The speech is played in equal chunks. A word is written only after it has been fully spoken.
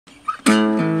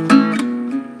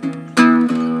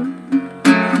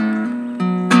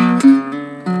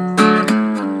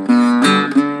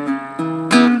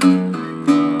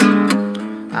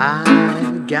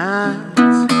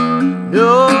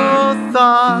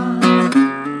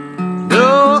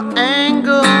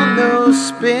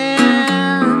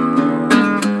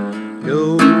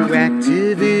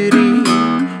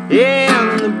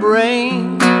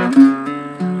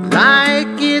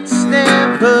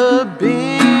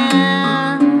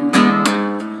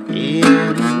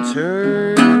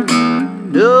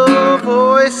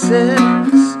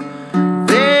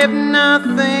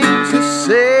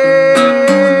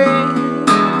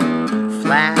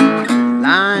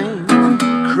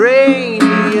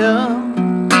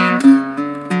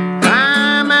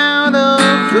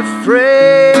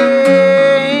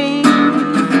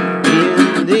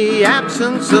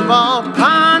all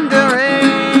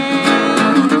pondering.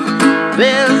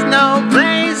 There's no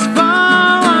place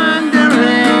for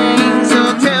wandering.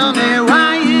 So tell me,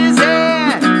 why is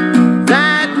it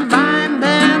that my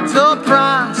mental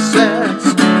process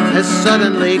has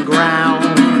suddenly ground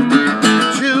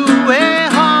to a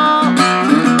halt?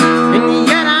 And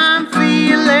yet I'm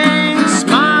feeling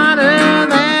smarter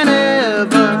than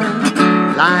ever,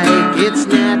 like it's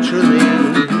naturally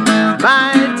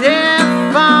by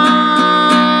default.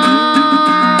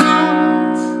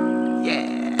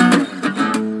 Yeah.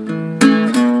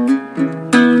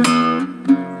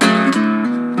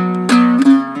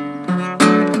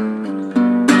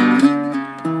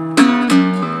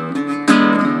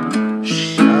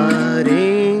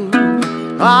 Shutting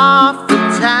off the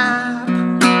tap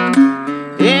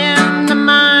in the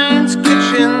mind's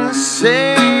kitchen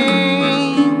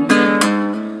sink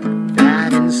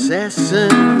that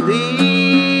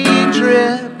incessantly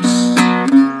drips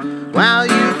while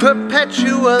you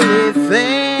perpetually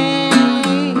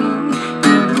think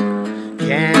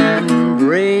can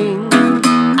bring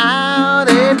out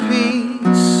a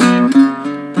peace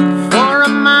for a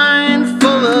mind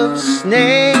full of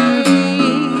snakes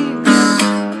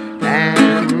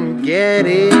and get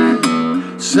it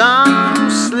some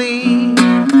sleep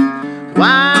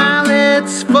while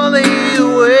it's fully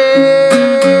awake.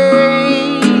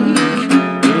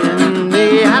 In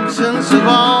the absence of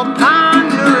all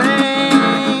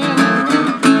pondering,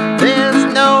 there's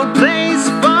no place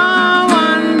for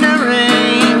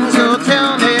wondering. So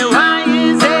tell me, why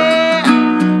is it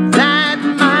that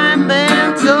my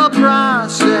mental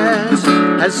process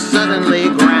has suddenly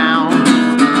ground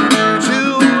to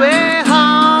a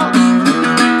halt?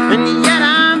 And yet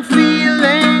I'm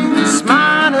feeling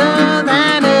smarter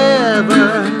than ever,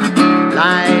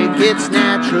 like it's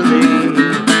naturally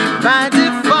by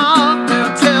default.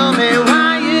 Tell me,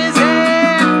 why is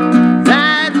it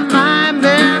that my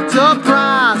mental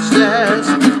process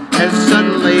has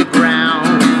suddenly ground